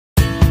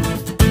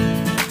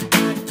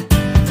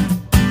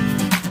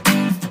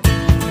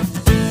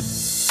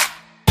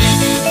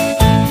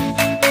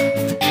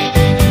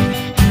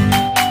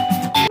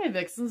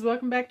Vixens,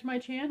 welcome back to my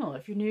channel.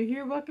 If you're new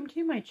here, welcome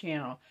to my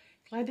channel.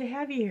 Glad to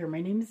have you here. My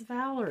name is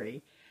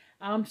Valerie.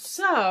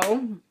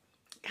 So,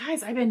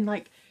 guys, I've been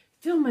like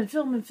filming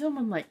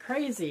like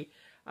crazy.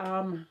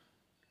 I've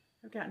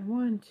gotten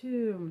 1,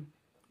 2,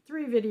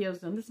 3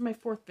 videos done. This is my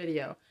 4th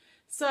video.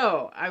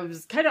 So, I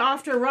was kind of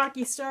off to a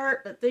rocky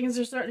start, but things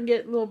are starting to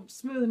get a little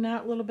smoothing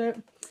out a little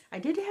bit. I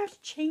did have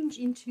to change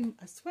into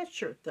a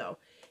sweatshirt, though.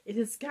 It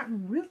has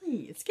gotten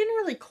it's getting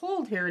really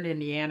cold here in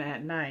Indiana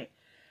at night.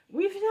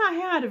 We've not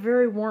had a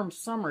very warm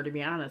summer, to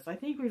be honest. I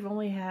think we've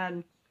only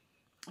had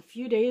a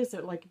few days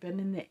that like been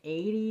in the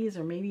 80s,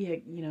 or maybe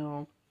a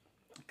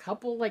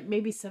couple, like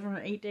maybe 7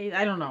 or 8 days.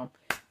 I don't know.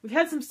 We've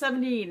had some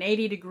 70 and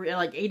 80 degree,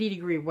 like 80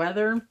 degree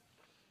weather,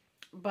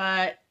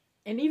 and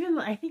even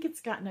I think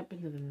it's gotten up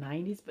into the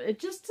 90s, but it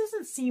just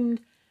doesn't seem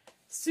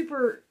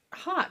super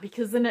hot,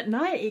 because then at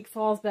night it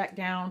falls back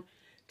down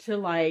to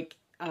like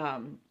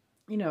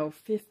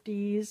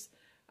 50s,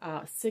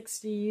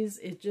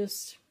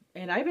 60s.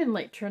 And I've been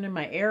like turning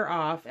my air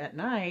off at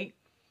night,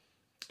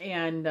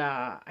 and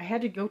I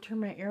had to go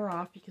turn my air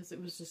off because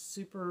it was just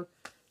super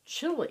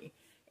chilly.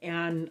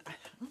 And I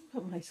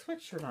put my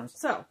sweatshirt on.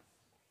 So,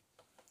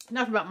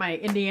 enough about my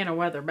Indiana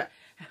weather, but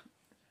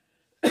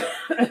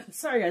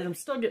sorry guys, I'm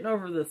still getting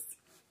over this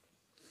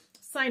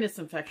sinus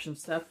infection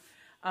stuff.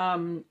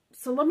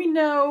 So let me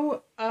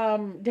know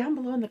down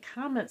below in the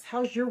comments,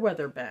 how's your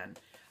weather been?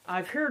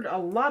 I've heard a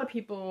lot of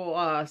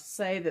people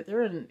say that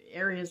they're in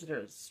areas that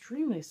are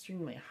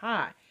extremely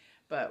hot,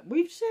 but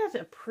we've just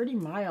had a pretty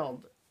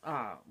mild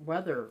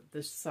weather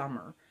this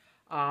summer.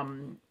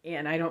 And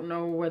I don't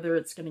know whether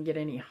it's going to get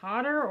any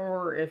hotter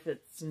or if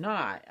it's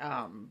not.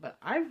 But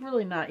I've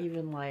really not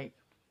even like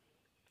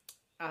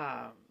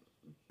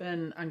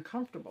been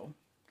uncomfortable.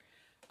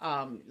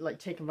 Like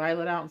taking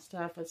Violet out and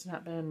stuff, it's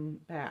not been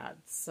bad.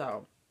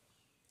 So.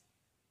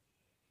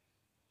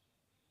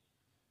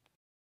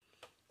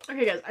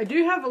 Okay, guys, I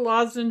do have a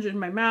lozenge in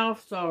my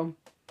mouth, so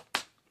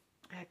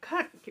I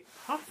can't keep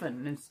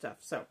coughing and stuff.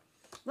 So,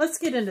 let's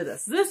get into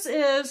this. This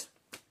is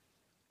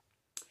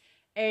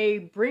a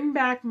bring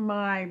back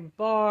my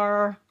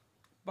bar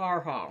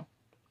haul,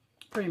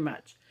 pretty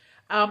much.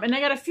 And I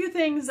got a few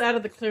things out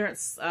of the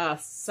clearance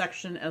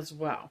section as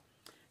well.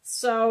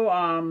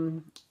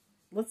 So,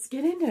 let's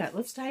get into it.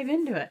 Let's dive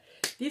into it.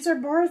 These are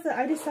bars that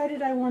I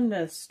decided I wanted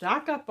to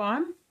stock up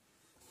on,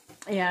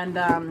 and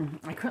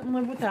I couldn't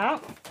live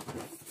without.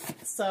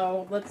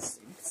 So let's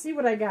see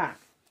what I got.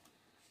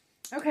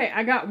 Okay,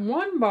 I got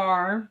 1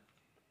 bar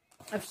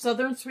of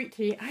Southern Sweet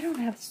Tea. I don't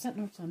have scent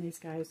notes on these,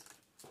 guys.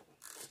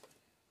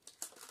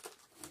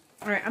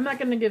 Alright, I'm not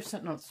going to give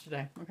scent notes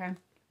today, okay?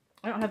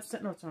 I don't have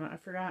scent notes on it. I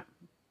forgot.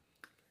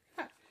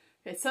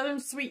 Okay, Southern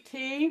Sweet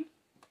Tea.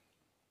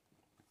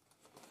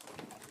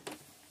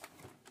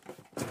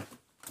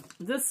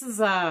 This is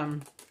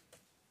like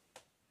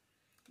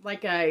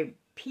a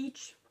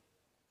peach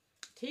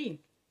tea,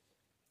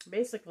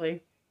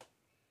 basically.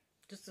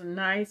 Just a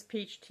nice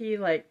peach tea,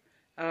 like,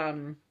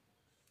 oh,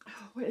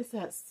 what is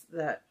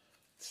that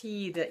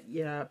tea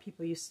that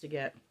people used to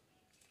get?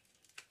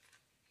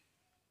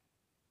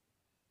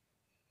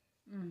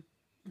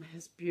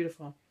 It's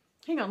beautiful.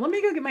 Hang on, let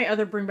me go get my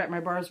other bring back my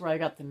bars where I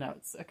got the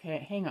notes.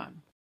 Okay, hang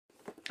on.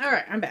 All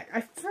right, I'm back.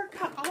 I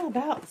forgot all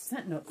about the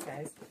scent notes,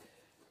 guys.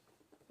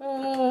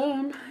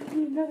 I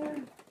need another.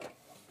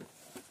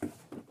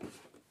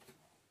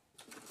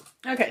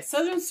 Okay,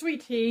 Southern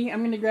Sweet Tea. I'm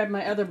going to grab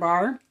my other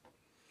bar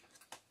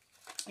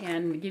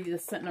and give you the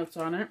scent notes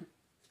on it.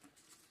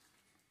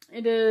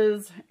 It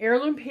is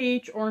heirloom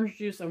peach, orange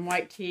juice, and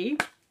white tea.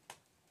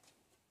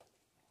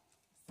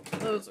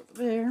 Those over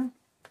there.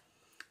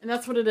 And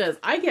that's what it is.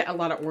 I get a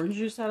lot of orange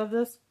juice out of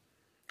this.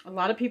 A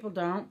lot of people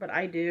don't, but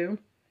I do.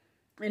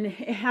 And it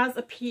has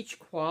a peach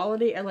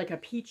quality, like a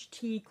peach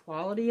tea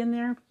quality in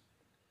there.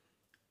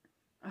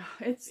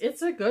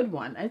 It's a good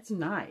one. It's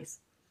nice.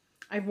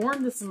 I've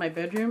worn this in my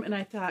bedroom, and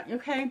I thought,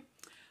 okay,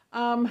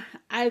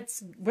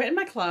 it's in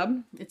my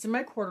club. It's in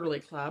my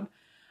quarterly club.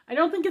 I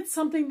don't think it's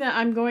something that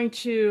I'm going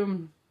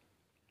to,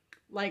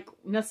 like,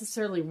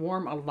 necessarily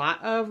warm a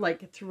lot of,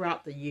 like,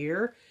 throughout the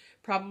year.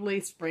 Probably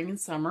spring and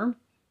summer.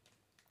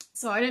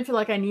 So I didn't feel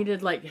like I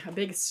needed, like, a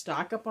big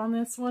stock up on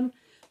this one.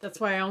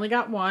 That's why I only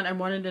got 1. I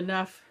wanted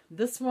enough.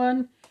 This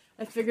one,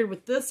 I figured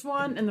with this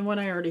one and the one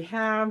I already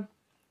have,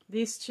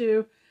 these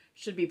 2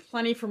 should be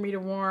plenty for me to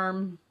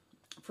warm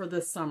for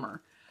this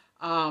summer.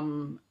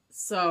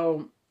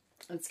 So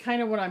it's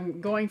kind of what I'm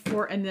going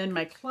for. And then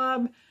my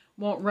club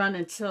won't run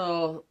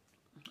until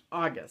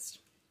August.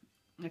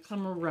 My club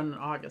will run on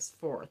August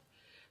 4th.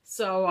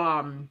 So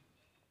I'll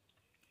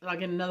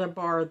get another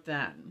bar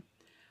then.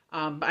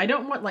 But I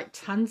don't want like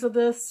tons of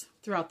this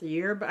throughout the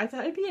year, but I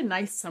thought it'd be a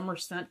nice summer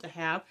scent to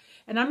have.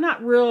 And I'm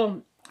not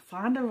real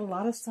fond of a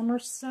lot of summer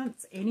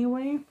scents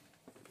anyway.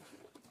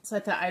 So I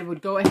thought I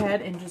would go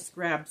ahead and just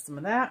grab some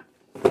of that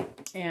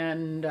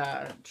and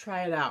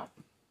try it out.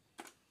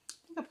 I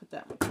think I'll put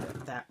that one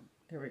there.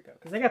 There we go.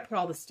 Because I got to put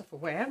all this stuff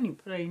away. I haven't even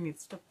put any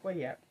stuff away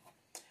yet.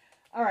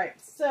 Alright,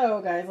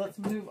 so guys, let's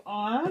move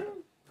on.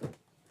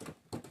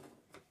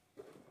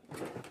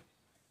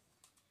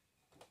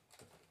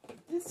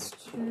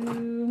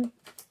 2.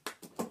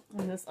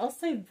 And this, I'll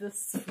save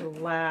this for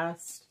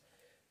last.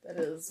 That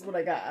is what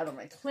I got out of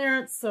my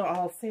clearance, so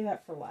I'll save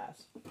that for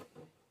last.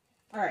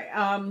 All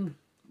right,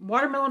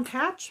 watermelon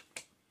patch.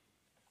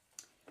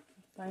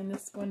 Find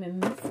this one in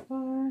this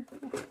bar.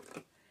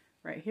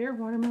 Right here,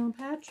 watermelon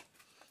patch.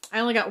 I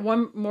only got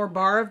one more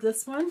bar of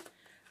this one.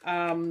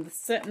 The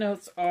scent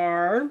notes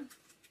are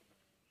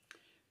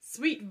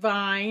sweet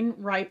vine,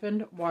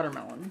 ripened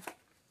watermelon.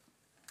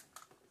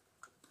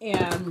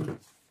 And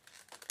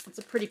it's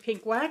a pretty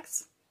pink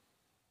wax.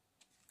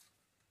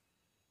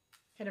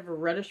 Kind of a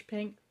reddish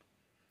pink.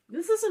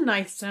 This is a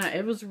nice scent.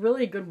 It was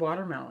really a good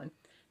watermelon.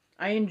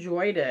 I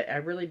enjoyed it. I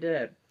really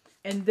did.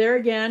 And there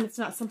again, it's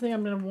not something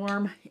I'm going to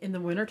warm in the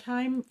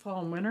wintertime,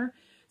 fall and winter.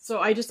 So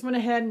I just went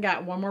ahead and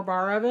got one more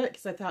bar of it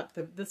because I thought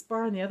this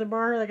bar and the other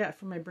bar I got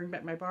from my Bring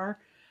Back My Bar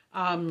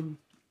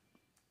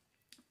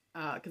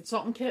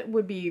consultant kit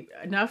would be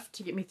enough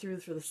to get me through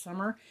for the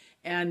summer.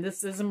 And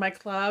this is in my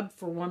club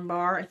for one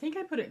bar. I think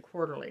I put it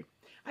quarterly.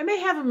 I may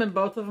have them in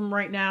both of them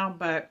right now,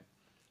 but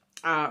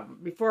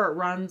before it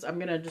runs, I'm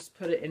going to just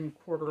put it in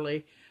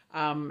quarterly.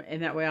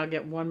 And that way I'll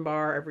get one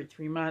bar every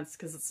 3 months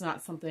because it's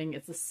not something,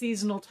 it's a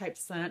seasonal type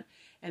scent.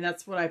 And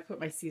that's what I put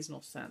my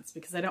seasonal scents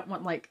because I don't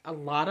want like a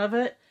lot of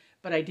it,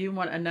 but I do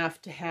want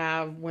enough to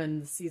have when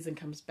the season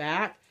comes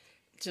back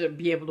to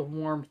be able to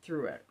warm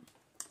through it.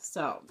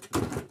 So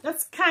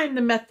that's kind of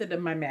the method of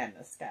my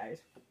madness, guys.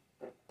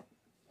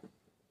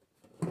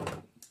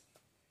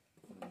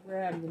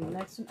 Grab the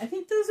next one. I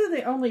think those are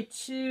the only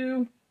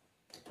 2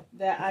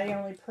 that I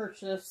only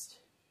purchased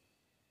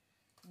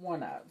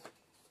one of.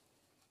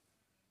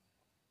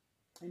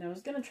 And I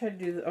was going to try to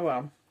do the, oh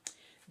well.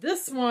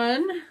 This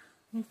one,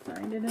 let me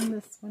find it in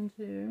this one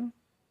too.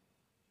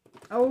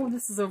 Oh,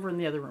 this is over in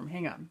the other room.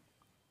 Hang on.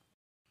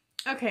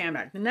 Okay, I'm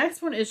back. The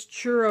next one is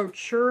Churro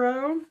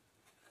Churro.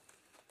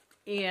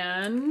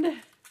 And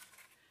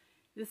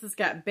this has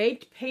got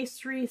baked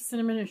pastry,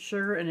 cinnamon, and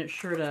sugar, and it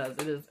sure does.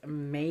 It is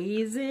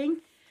amazing.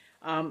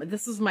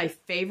 This is my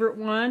favorite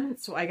one.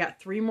 So I got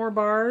 3 more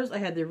bars. I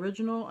had the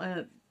original,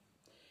 and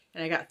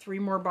I got 3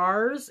 more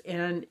bars.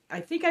 And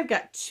I think I've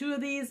got 2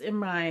 of these in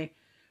my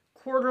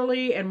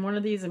quarterly and 1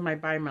 of these in my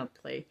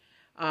bi-monthly.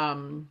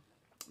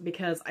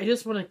 Because I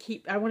just want to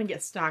keep, I want to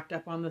get stocked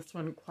up on this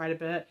one quite a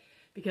bit.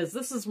 Because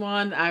this is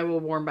one I will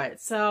warm by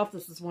itself.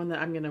 This is one that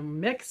I'm going to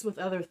mix with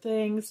other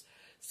things.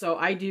 So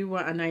I do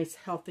want a nice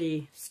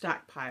healthy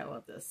stockpile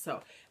of this.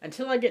 So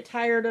until I get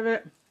tired of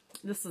it,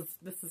 this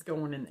is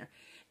going in there.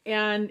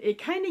 And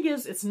it kind of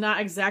gives, it's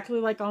not exactly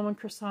like almond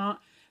croissant,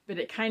 but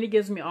it kind of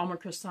gives me almond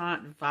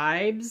croissant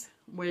vibes,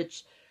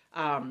 which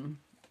I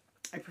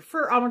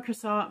prefer almond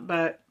croissant,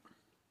 but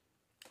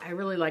I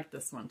really like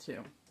this one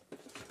too.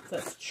 So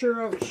that's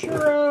Churro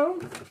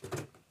Churro.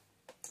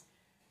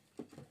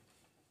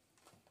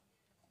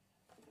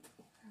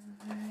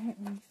 Alright,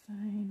 let me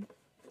find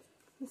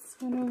this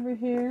one over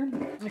here.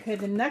 Okay,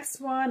 the next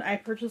one I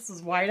purchased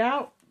is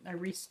Whiteout. I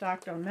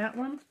restocked on that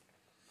one.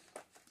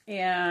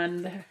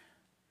 And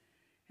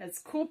it's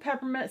cool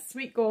peppermint,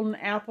 sweet golden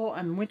apple,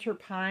 and winter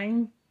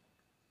pine.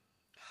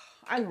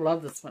 I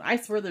love this one. I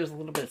swear there's a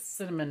little bit of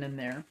cinnamon in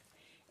there.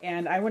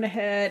 And I went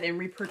ahead and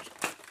repurchased...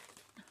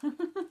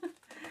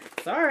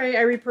 Sorry,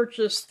 I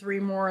repurchased 3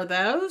 more of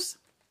those.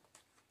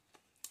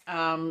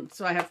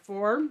 So I have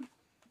 4.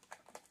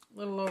 A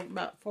little over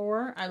about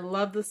 4. I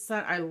love this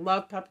scent. I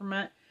love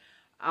peppermint.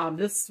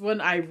 This one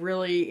I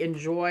really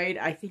enjoyed.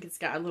 I think it's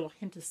got a little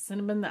hint of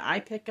cinnamon that I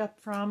pick up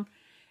from.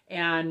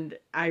 And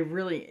I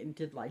really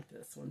did like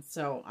this one.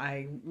 So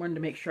I wanted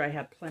to make sure I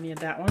had plenty of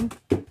that one.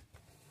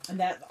 And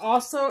that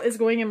also is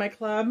going in my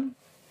club.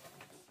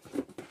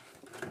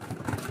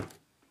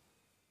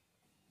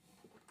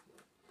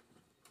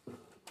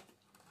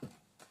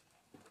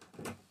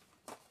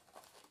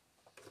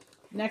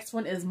 Next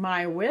one is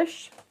My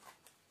Wish.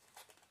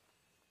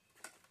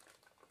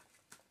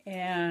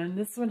 And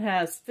this one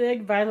has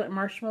fig, violet,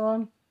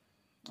 marshmallow.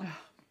 Oh,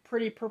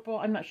 pretty purple.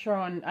 I'm not sure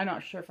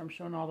if I'm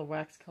showing all the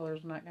wax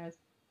colors or not, guys.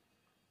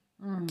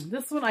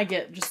 This one I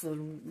get just a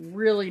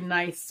really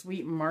nice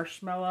sweet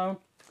marshmallow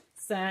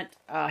scent.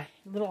 A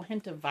little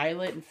hint of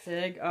violet and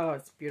fig. Oh,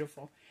 it's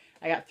beautiful.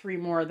 I got 3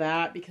 more of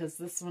that because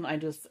this one I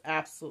just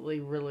absolutely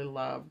really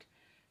loved.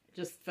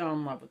 Just fell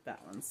in love with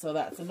that one. So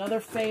that's another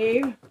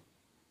fave.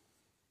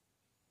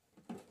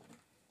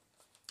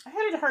 I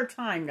had a hard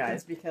time,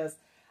 guys, because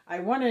I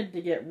wanted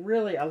to get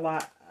really a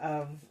lot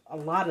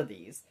of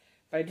these,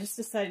 but I just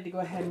decided to go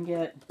ahead and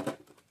get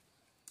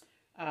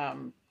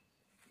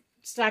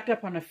stocked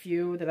up on a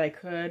few that I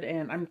could,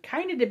 and I'm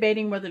kind of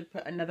debating whether to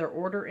put another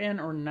order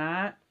in or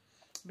not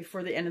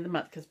before the end of the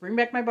month, because Bring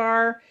Back My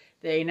Bar,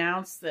 they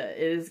announced that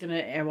it is going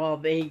to, well,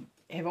 they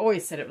have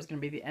always said it was going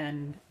to be the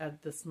end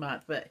of this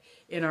month, but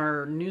in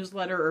our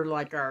newsletter, or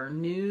like our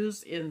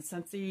news in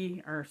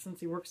Scentsy, our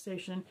Scentsy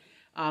workstation,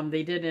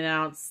 they did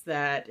announce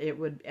that it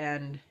would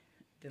end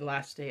the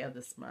last day of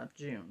this month,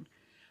 June.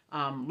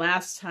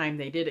 Last time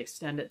they did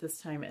extend it.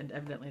 This time, and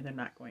evidently they're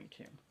not going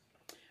to.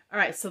 All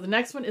right, so the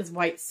next one is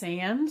White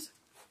Sand.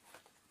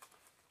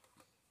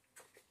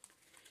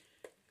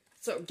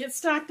 So get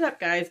stocked up,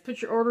 guys.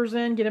 Put your orders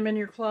in. Get them in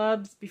your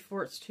clubs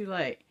before it's too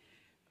late.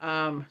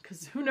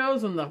 Because who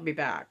knows when they'll be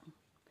back.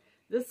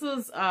 This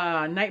is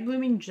Night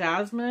Blooming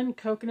Jasmine,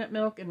 Coconut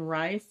Milk, and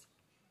Rice.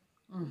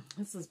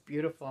 This is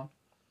beautiful.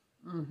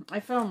 I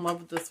fell in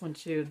love with this one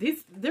too.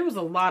 There was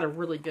a lot of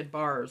really good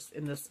bars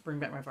in this Bring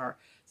Back My Bar.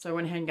 So I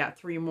went ahead and got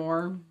 3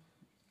 more.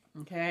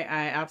 Okay,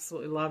 I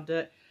absolutely loved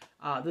it.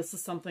 This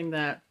is something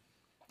that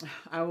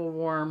I will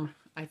warm,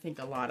 I think,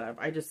 a lot of.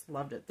 I just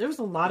loved it. There's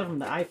a lot of them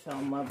that I fell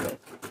in love with.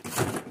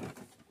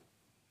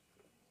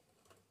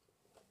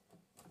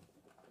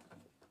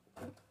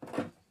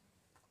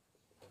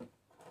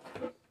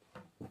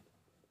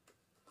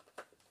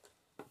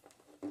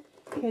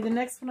 Okay, the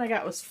next one I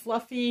got was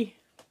Fluffy.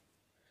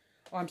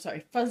 Oh, I'm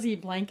sorry, Fuzzy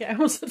Blanket. I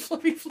almost said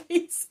Fluffy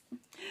Fleece.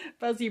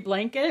 Fuzzy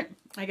Blanket.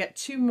 I got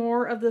 2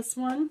 more of this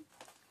one.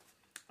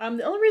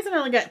 The only reason I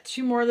only got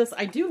 2 more of this,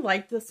 I do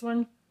like this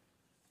one.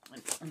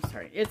 I'm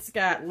sorry. It's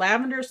got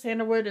lavender,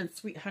 sandalwood, and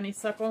sweet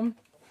honeysuckle.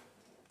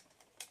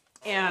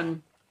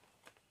 And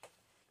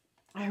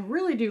I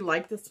really do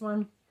like this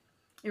one.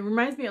 It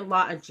reminds me a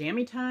lot of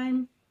Jammy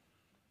Time.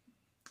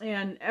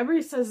 And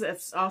everybody says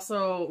it's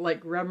also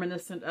like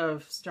reminiscent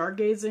of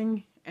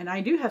stargazing. And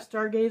I do have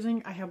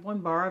stargazing. I have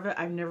 1 bar of it.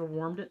 I've never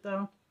warmed it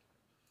though.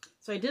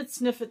 So I did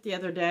sniff it the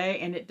other day,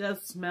 and it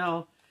does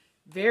smell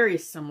very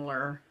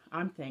similar,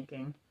 I'm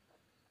thinking.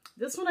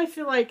 This one I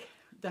feel like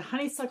the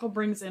honeysuckle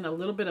brings in a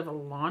little bit of a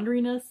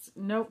laundriness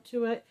note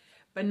to it,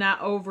 but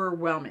not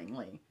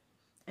overwhelmingly.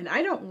 And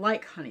I don't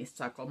like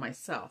honeysuckle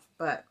myself,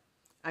 but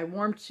I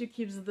warmed 2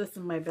 cubes of this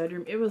in my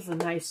bedroom. It was a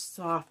nice,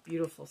 soft,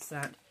 beautiful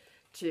scent.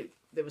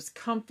 It was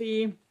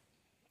comfy,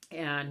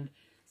 and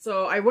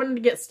so I wanted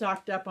to get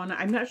stocked up on it.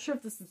 I'm not sure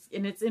if this is,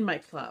 and it's in my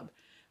club.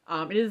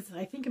 It is,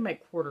 I think, in my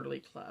quarterly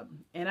club.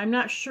 And I'm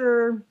not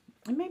sure,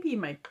 it may be in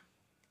my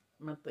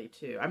monthly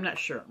too. I'm not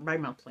sure,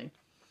 bi-monthly.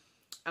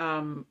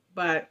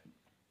 But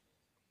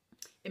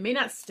it may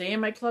not stay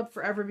in my club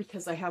forever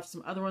because I have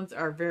some other ones that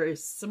are very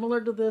similar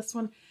to this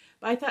one.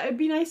 But I thought it'd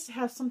be nice to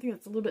have something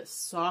that's a little bit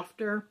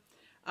softer,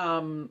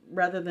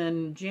 rather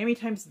than Jammy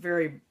Time's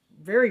very,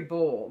 very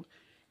bold.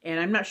 And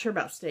I'm not sure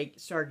about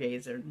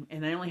Stargazer,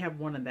 and I only have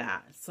 1 of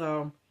that.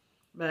 So,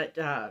 but,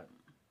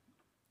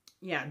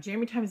 yeah,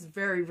 Jammy Time is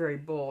very, very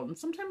bold. And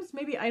sometimes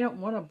maybe I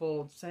don't want a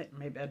bold scent in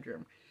my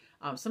bedroom.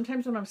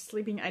 Sometimes when I'm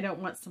sleeping, I don't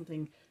want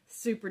something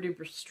super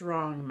duper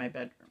strong in my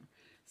bedroom.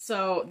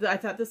 So I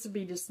thought this would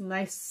be just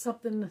nice,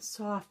 something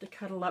soft to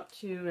cuddle up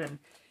to and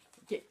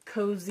get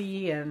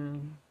cozy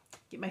and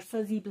get my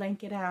fuzzy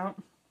blanket out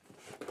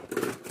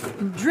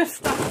and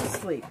drift off to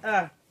sleep.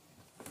 I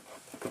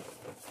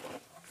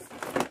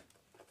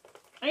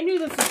knew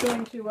this was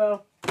going too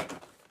well.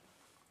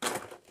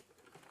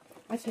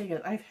 I tell you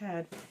guys, I've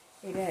had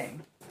a day.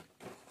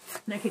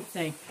 And I keep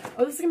saying,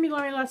 oh, this is going to be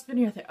my last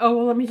video. I think, oh,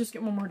 well, let me just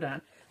get 1 more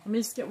done. Let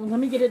me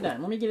get it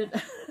done. Let me get it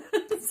done.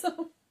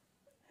 So,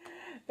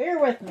 bear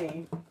with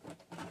me.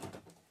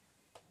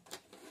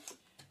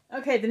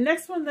 Okay, the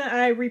next one that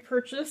I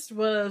repurchased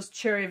was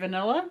Cherry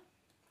Vanilla.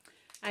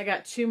 I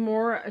got 2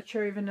 more of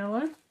Cherry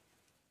Vanilla.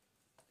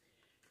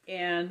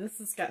 And this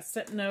has got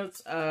scent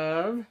notes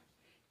of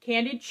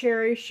candied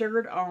cherry,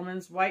 sugared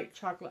almonds, white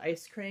chocolate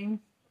ice cream.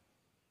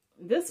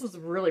 This was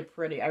really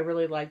pretty. I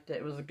really liked it.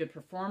 It was a good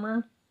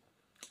performer.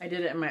 I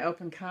did it in my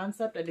open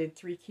concept. I did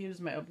 3 cubes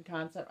in my open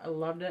concept. I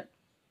loved it.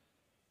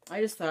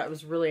 I just thought it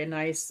was really a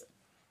nice,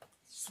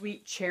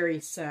 sweet cherry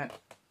scent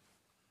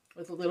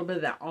with a little bit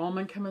of that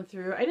almond coming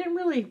through. I didn't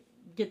really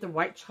get the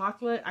white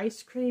chocolate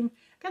ice cream.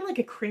 Got like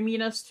a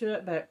creaminess to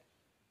it, but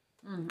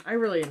I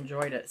really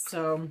enjoyed it.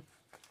 So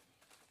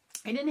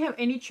I didn't have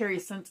any cherry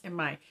scents in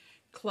my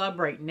club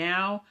right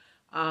now.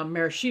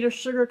 Maraschino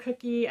sugar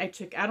cookie I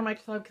took out of my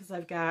club because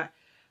I've got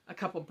a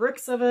couple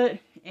bricks of it,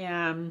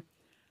 and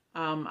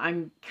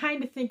I'm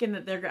kind of thinking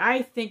that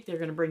I think they're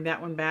going to bring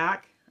that one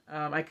back.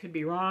 I could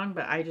be wrong,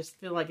 but I just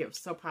feel like it was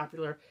so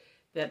popular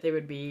that they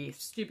would be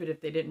stupid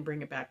if they didn't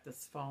bring it back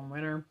this fall and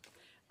winter.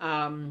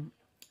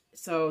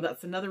 So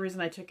that's another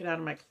reason I took it out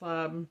of my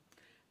club.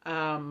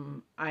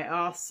 I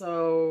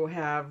also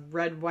have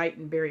red, white,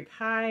 and berry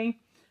pie.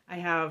 I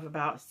have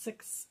about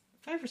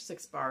 5 or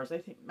 6 bars. I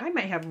think I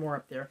might have more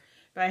up there,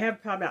 but I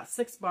have probably about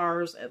 6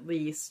 bars at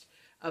least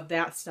of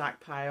that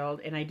stockpiled,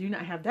 and I do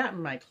not have that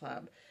in my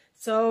club.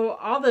 So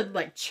all the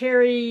like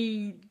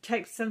cherry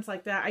type scents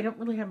like that, I don't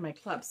really have in my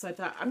club. So I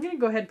thought I'm going to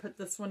go ahead and put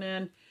this one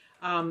in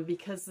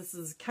because this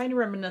is kind of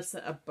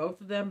reminiscent of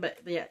both of them, but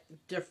they're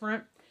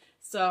different.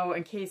 So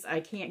in case I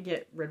can't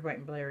get red, white,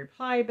 and berry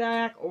pie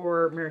back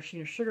or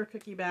maraschino sugar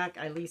cookie back,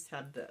 I at least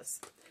had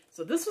this.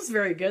 So this was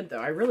very good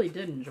though. I really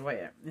did enjoy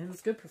it. And it was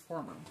a good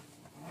performer.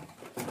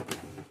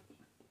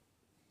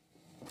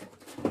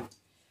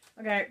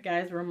 Okay,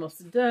 guys, we're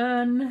almost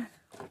done.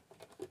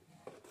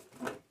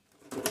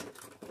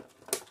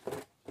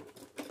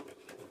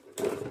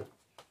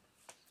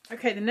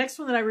 Okay, the next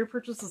one that I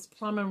repurchased is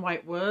Plum and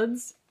White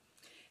Woods.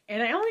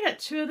 And I only got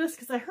 2 of this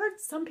because I heard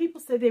some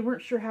people say they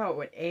weren't sure how it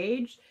would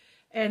age.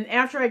 And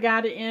after I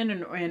got it in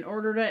and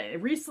ordered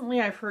it, recently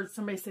I've heard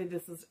somebody say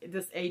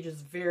this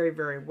ages very,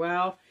 very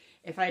well.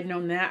 If I'd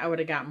known that, I would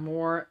have got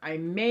more. I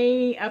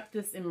may up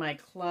this in my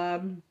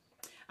club.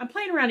 I'm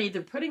playing around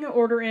either putting an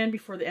order in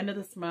before the end of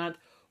this month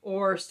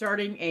or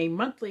starting a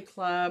monthly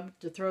club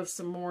to throw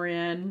some more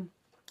in.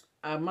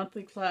 A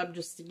monthly club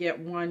just to get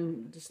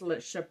one, just to let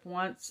it ship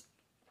once.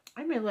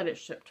 I may let it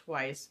ship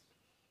twice.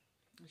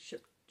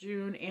 Ship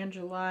June and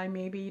July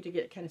maybe to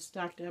get kind of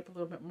stocked up a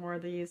little bit more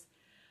of these.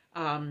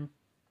 And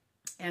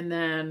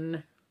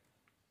then,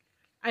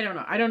 I don't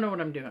know. I don't know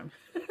what I'm doing.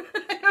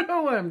 I don't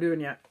know what I'm doing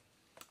yet.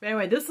 But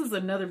anyway, this is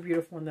another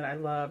beautiful one that I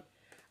love.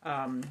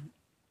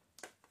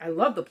 I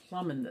love the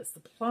plum in this. The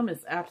plum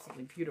is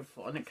absolutely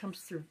beautiful, and it comes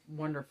through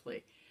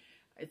wonderfully.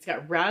 It's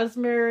got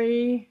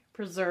raspberry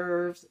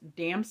preserves,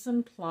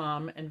 damson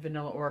plum, and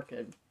vanilla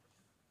orchid.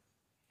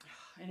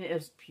 And it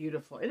is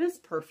beautiful. It is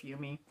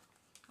perfumey.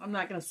 I'm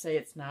not going to say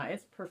it's not.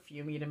 It's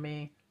perfumey to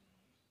me.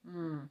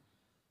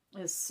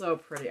 It's so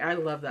pretty. I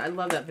love that. I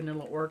love that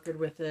vanilla orchid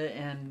with it.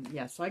 And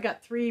yeah, so I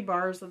got 3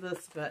 bars of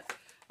this, but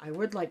I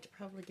would like to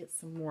probably get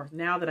some more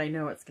now that I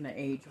know it's going to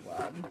age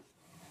well.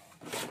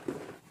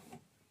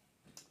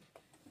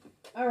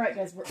 All right,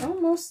 guys, we're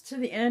almost to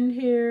the end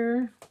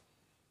here.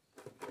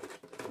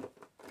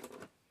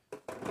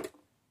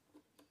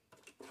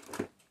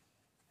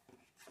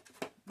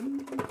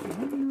 Do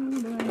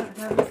I not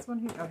have this one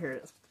here? Oh, here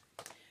it is.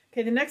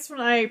 Okay, the next one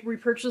I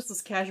repurchased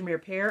this cashmere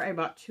pear. I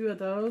bought 2 of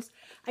those.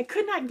 I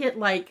could not get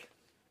like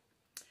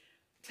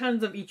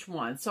tons of each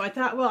one. So I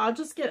thought, well, I'll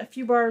just get a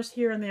few bars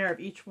here and there of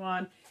each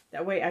one.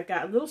 That way I've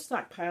got a little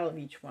stockpile of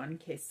each one in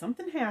case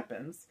something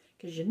happens,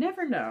 because you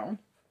never know.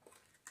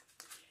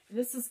 And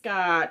this has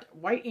got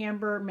white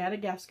amber,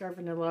 Madagascar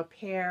vanilla,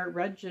 pear,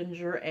 red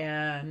ginger,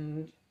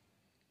 and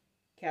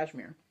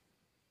cashmere.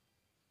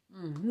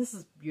 This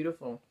is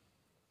beautiful.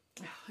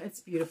 Oh, it's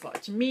beautiful.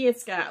 To me,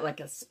 it's got like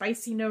a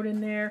spicy note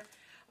in there.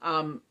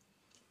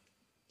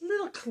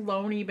 Little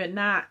cologne-y, but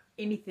not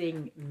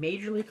anything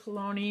majorly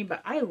cologne-y.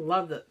 But I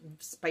love the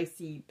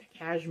spicy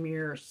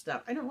cashmere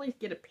stuff. I don't really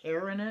get a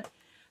pear in it,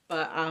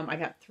 but I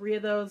got 3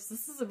 of those.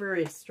 This is a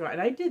very strong,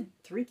 and I did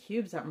 3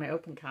 cubes out in my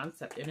open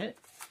concept in it.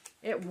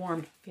 It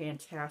warmed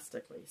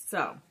fantastically.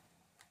 So,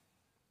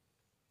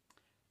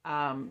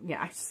 yeah,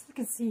 I just look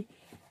and see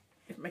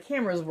if my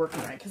camera is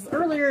working right, because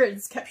earlier it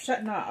just kept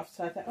shutting off,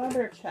 so I thought, oh, I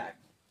better check.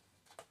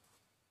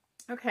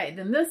 Okay,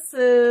 then this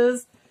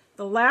is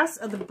the last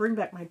of the Bring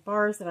Back My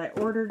Bars that I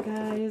ordered,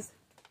 guys.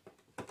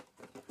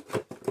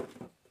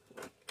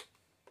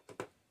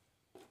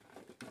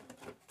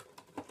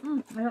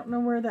 I don't know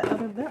where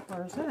that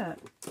bar is at.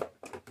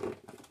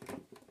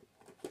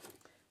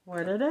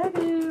 What did I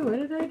do? What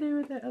did I do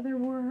with that other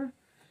bar?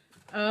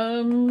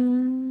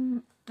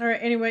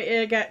 Alright,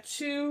 anyway, I got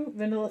 2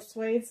 vanilla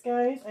suedes,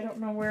 guys. I don't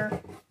know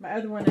where my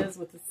other one is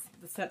with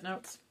the scent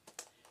notes.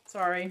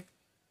 Sorry.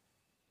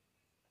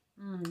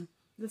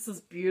 This is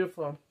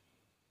beautiful.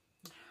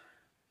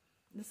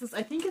 This is,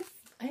 I think it's,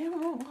 I don't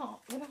know what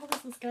all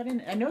this has got in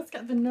it. I know it's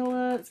got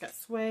vanilla, it's got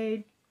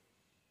suede.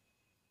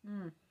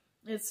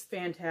 It's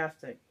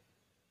fantastic.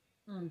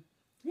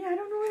 Yeah, I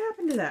don't know what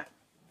happened to that.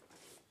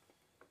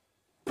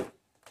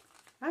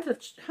 I have to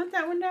hunt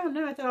that one down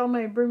now. I thought all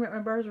my Bring Back My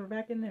Bars were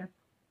back in there.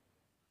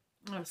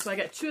 Oh, so I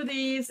got 2 of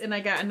these, and I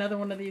got another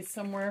one of these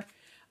somewhere.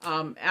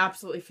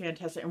 Absolutely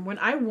fantastic. And when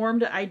I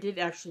warmed it, I did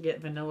actually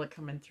get vanilla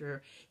coming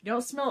through. You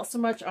don't smell it so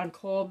much on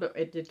cold, but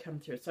it did come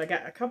through. So I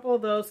got a couple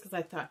of those because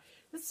I thought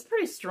this is a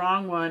pretty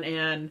strong one,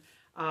 and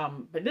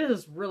but it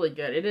is really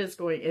good. It is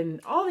going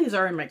in. All these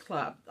are in my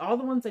club. All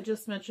the ones I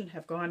just mentioned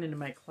have gone into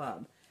my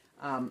club.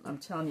 I'm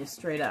telling you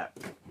straight up.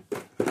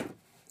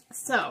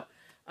 So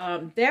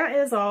that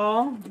is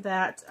all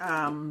that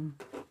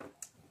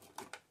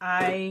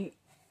I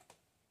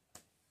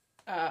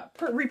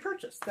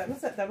repurchased. That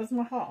was it. That was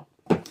my haul.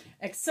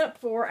 Except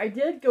for I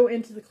did go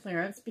into the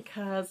clearance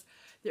because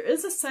there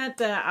is a scent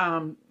that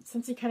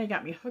Scentsy kind of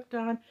got me hooked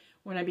on.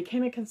 When I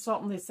became a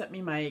consultant, they sent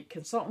me my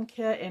consultant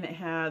kit, and it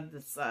had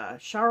this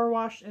shower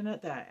wash in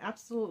it that I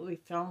absolutely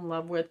fell in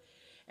love with,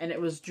 and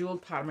it was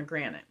jeweled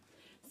pomegranate.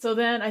 So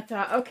then I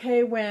thought,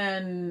 okay,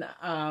 when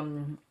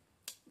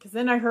because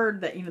then I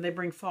heard that, you know, they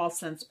bring fall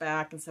scents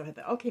back and stuff. I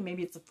thought, okay,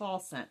 maybe it's a fall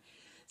scent.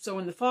 So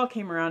when the fall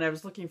came around, I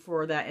was looking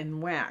for that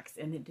in wax,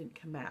 and it didn't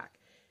come back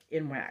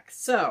in wax.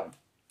 So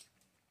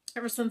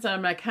ever since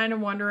I'm kind of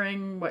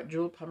wondering what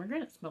jeweled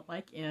pomegranate smelled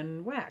like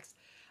in wax.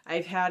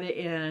 I've had it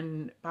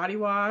in body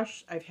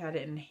wash. I've had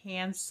it in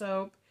hand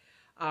soap.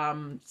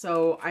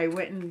 So I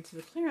went into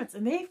the clearance,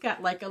 and they've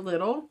got like a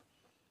little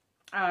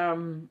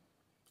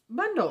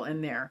bundle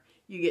in there.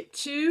 You get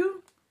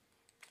 2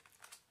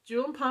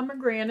 jeweled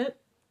pomegranate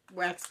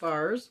wax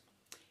bars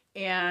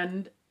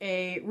and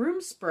a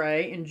room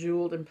spray in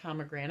jeweled and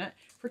pomegranate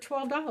for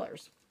 $12.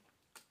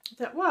 I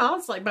thought, well,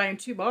 it's like buying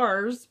 2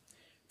 bars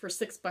for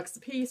 $6 a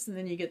piece, and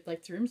then you get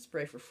like the room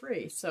spray for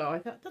free. So I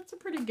thought that's a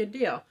pretty good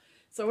deal.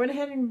 So I went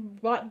ahead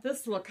and bought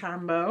this little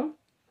combo,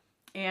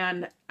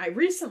 and I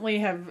recently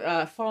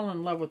have fallen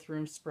in love with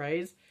room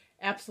sprays.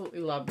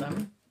 Absolutely love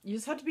them. You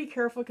just have to be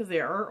careful because they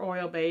are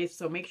oil-based,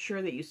 so make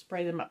sure that you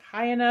spray them up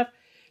high enough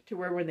to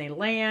where when they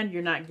land,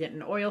 you're not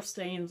getting oil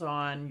stains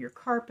on your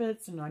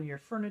carpets and on your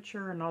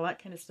furniture and all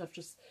that kind of stuff.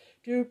 Just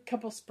do a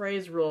couple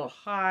sprays real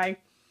high,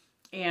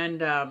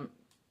 and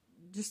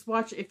just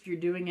watch if you're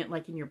doing it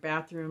like in your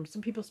bathroom.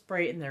 Some people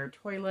spray it in their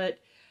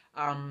toilet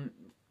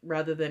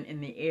rather than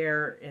in the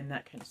air and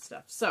that kind of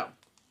stuff. So,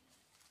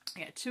 I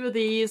got 2 of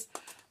these.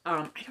 I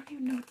don't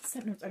even know what the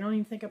scent notes. I don't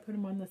even think I put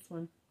them on this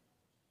one.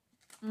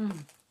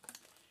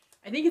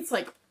 I think it's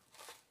like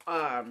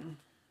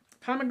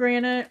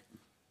pomegranate,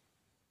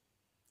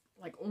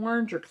 like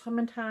orange or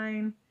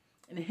clementine,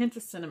 and a hint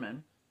of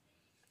cinnamon.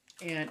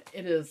 And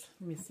it is,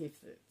 let me see if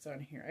it's on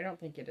here. I don't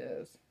think it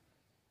is.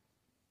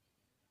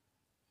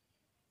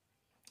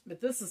 But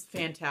this is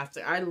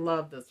fantastic. I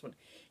love this one.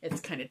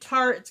 It's kind of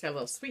tart. It's got a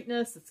little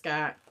sweetness. It's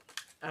got,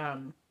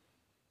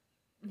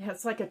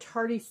 it's like a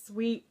tarty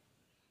sweet,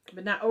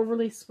 but not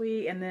overly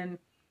sweet. And then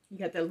you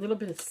got that little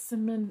bit of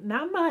cinnamon.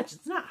 Not much.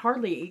 It's not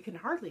hardly, you can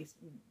hardly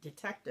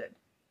detect it.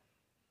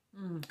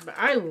 But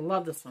I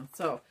love this one.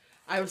 So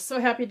I was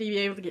so happy to be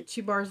able to get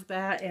 2 bars of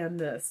that and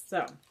this.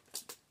 So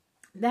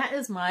that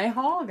is my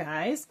haul,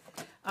 guys.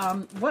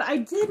 What I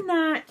did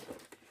not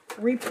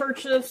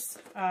repurchase,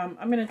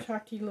 I'm going to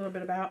talk to you a little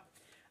bit about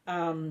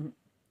and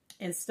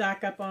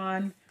stock up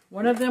on.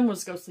 One of them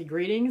was Ghostly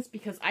Greetings,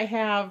 because I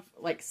have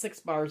like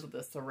 6 bars of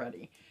this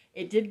already.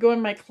 It did go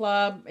in my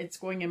club. It's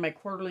going in my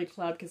quarterly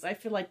club because I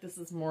feel like this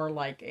is more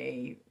like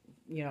a,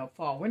 you know,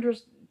 fall, winter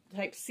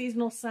type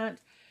seasonal scent.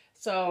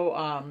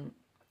 So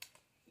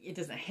it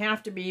doesn't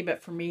have to be,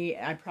 but for me,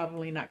 I'm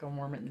probably not going to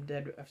warm it in the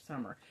dead of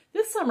summer.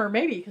 This summer,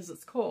 maybe, because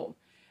it's cold.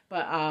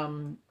 But,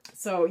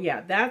 so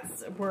yeah,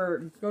 that's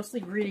where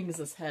Ghostly Greetings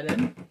is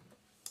headed.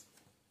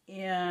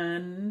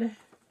 And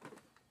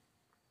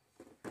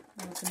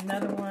there's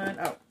another one.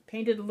 Oh,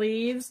 Painted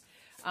Leaves.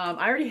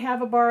 I already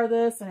have a bar of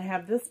this, and I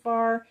have this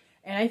bar.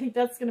 And I think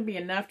that's going to be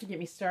enough to get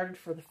me started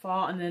for the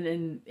fall. And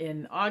then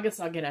in August,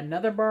 I'll get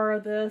another bar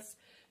of this.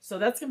 So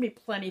that's going to be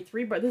plenty.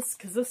 3 bars.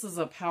 Because this is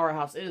a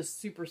powerhouse. It is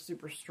super,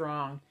 super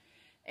strong.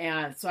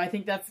 And so I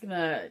think that's going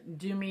to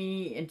do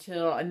me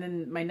until, and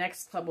then my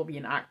next club will be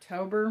in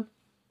October.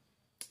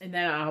 And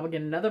then I'll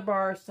get another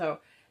bar. So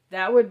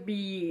that would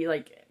be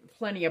like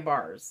plenty of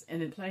bars.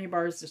 And then plenty of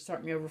bars to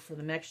start me over for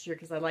the next year.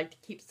 Because I like to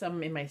keep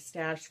some in my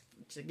stash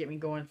to get me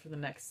going for the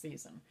next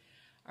season.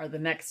 Or the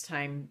next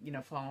time, you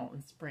know, fall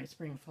and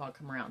spring and fall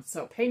come around.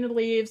 So Painted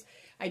Leaves.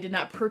 I did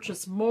not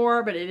purchase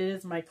more, but it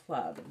is my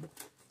club.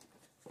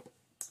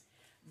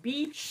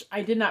 Beach,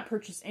 I did not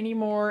purchase any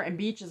more, and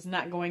Beach is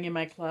not going in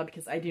my club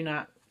because I do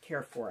not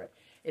care for it.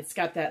 It's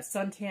got that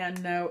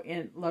suntan note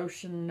and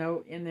lotion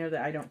note in there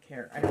that I don't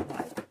care. I don't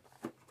like.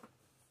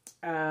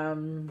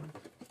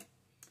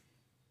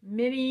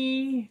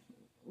 Mini,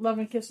 Love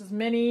and Kisses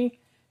Mini.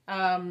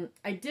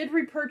 I did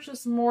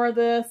repurchase more of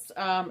this.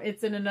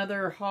 It's in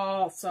another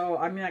haul, so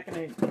I'm not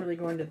going to really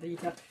go into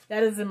detail.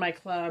 That is in my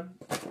club.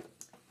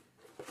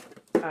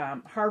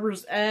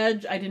 Harbor's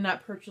Edge, I did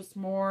not purchase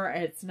more.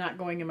 It's not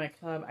going in my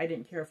club. I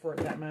didn't care for it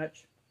that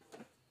much.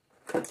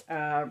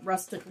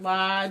 Rustic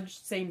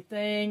Lodge, same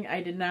thing.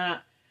 I did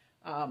not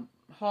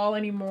haul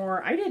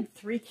anymore. I did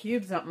 3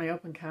 cubes out in my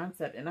open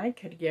concept, and I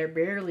could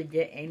barely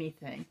get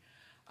anything.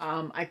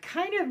 I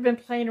kind of been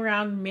playing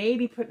around,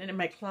 maybe putting it in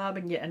my club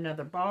and get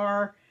another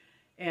bar,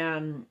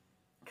 and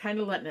kind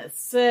of letting it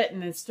sit,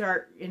 and then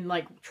start and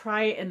like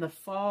try it in the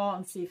fall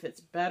and see if it's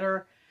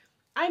better.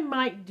 I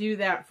might do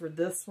that for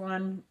this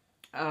one,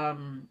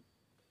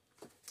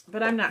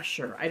 but I'm not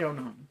sure. I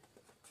don't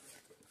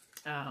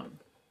know.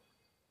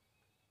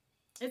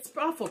 It's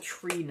awful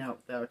tree note,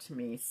 though, to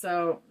me,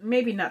 so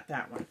maybe not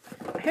that one.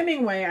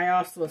 Hemingway, I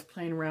also was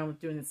playing around with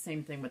doing the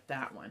same thing with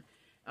that one.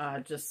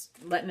 Just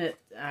letting it,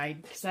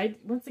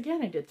 once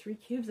again, I did 3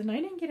 cubes, and I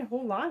didn't get a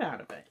whole lot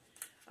out of it.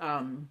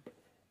 I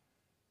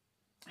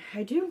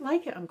do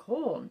like it on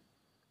cold.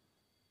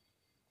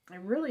 I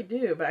really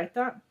do, but I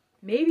thought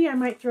maybe I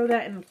might throw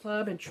that in the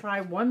club and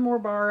try 1 more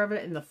bar of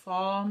it in the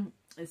fall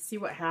and see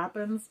what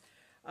happens.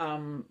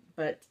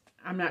 But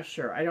I'm not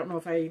sure. I don't know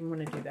if I even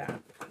want to do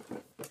that.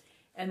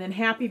 And then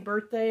Happy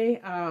Birthday.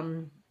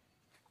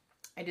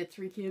 I did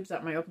 3 cubes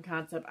at my open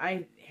concept.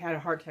 I had a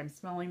hard time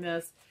smelling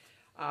this.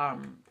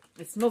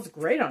 It smells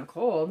great on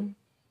cold.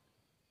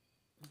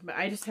 But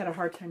I just had a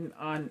hard time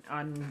on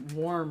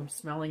warm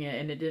smelling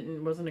it. And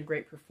it wasn't a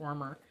great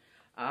performer.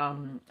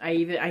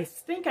 I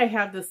think I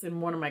have this in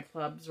one of my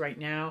clubs right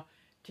now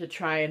to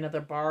try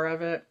another bar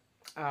of it.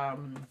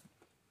 But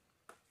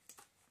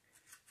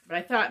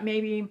I thought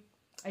maybe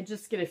I'd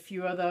just get a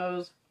few of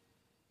those,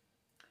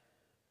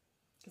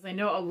 because I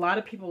know a lot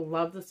of people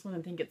love this one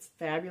and think it's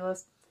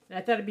fabulous. And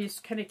I thought it'd be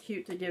kind of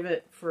cute to give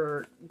it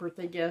for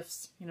birthday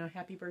gifts. You know,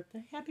 happy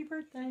birthday, happy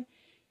birthday.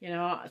 You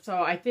know,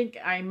 so I think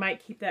I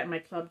might keep that in my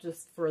club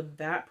just for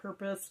that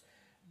purpose,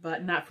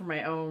 but not for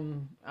my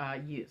own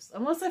use.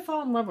 Unless I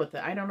fall in love with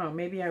it. I don't know.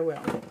 Maybe I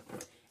will.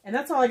 And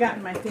that's all I got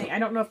in my thing. I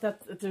don't know if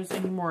there's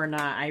any more or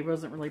not. I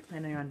wasn't really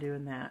planning on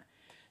doing that.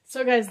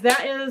 So guys,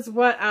 that is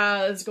what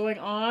is going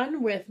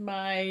on with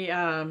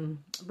my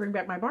Bring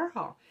Back My Bar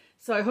haul.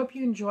 So I hope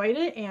you enjoyed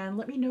it, and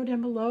let me know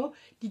down below.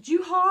 Did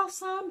you haul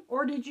some,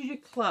 or did you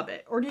club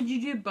it, or did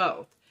you do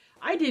both?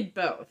 I did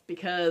both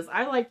because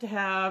I like to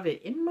have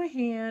it in my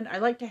hand. I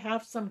like to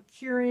have some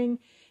curing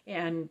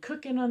and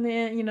cooking on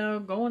the, you know,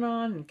 going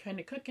on and kind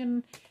of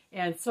cooking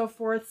and so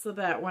forth, so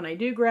that when I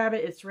do grab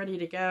it, it's ready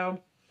to go.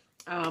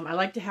 I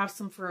like to have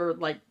some for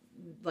like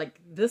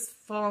this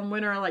fall and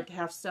winter. I like to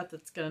have stuff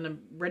that's gonna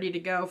ready to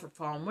go for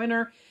fall and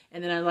winter,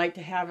 and then I like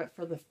to have it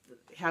for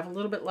have a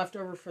little bit left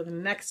over for the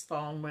next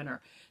fall and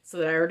winter, so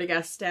that I already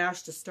got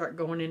stashed to start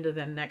going into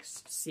the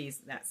next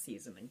season, that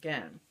season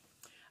again.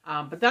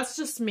 But that's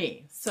just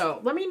me. So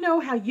let me know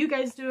how you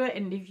guys do it,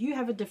 and if you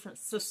have a different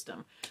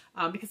system,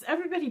 because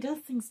everybody does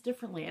things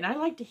differently, and I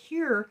like to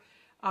hear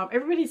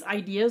everybody's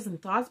ideas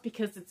and thoughts,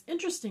 because it's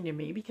interesting to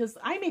me, because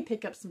I may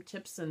pick up some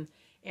tips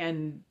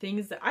and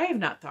things that I have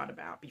not thought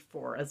about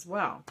before as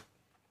well.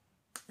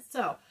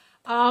 So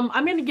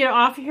I'm going to get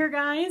off of here,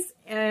 guys,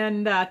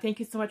 and thank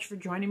you so much for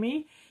joining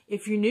me.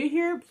 If you're new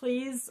here,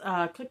 please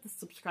click the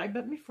subscribe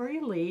button before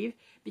you leave,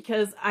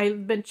 because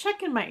I've been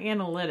checking my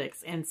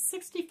analytics, and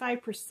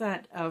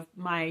 65% of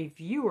my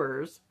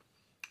viewers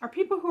are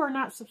people who are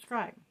not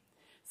subscribed.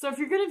 So if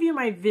you're going to view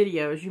my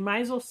videos, you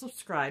might as well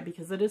subscribe,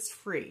 because it is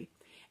free.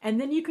 And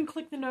then you can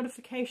click the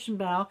notification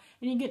bell,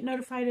 and you get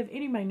notified of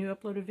any of my new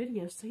uploaded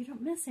videos, so you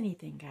don't miss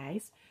anything,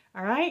 guys.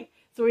 All right?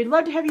 So we'd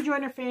love to have you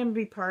join our family and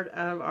be part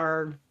of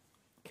our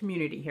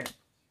community here.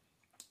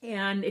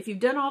 And if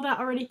you've done all that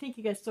already, thank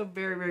you guys so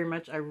very, very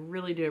much. I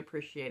really do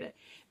appreciate it.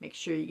 Make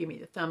sure you give me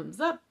the thumbs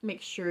up.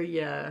 Make sure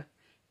you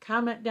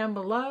comment down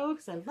below,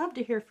 because I'd love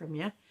to hear from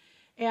you.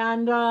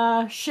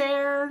 And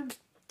share,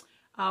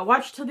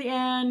 watch till the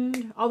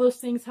end. All those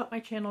things help my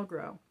channel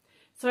grow.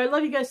 So I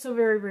love you guys so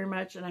very, very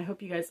much, and I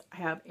hope you guys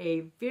have a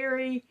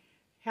very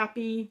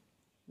happy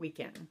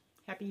weekend.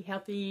 Happy,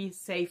 healthy,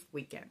 safe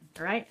weekend.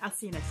 All right? I'll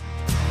see you next time.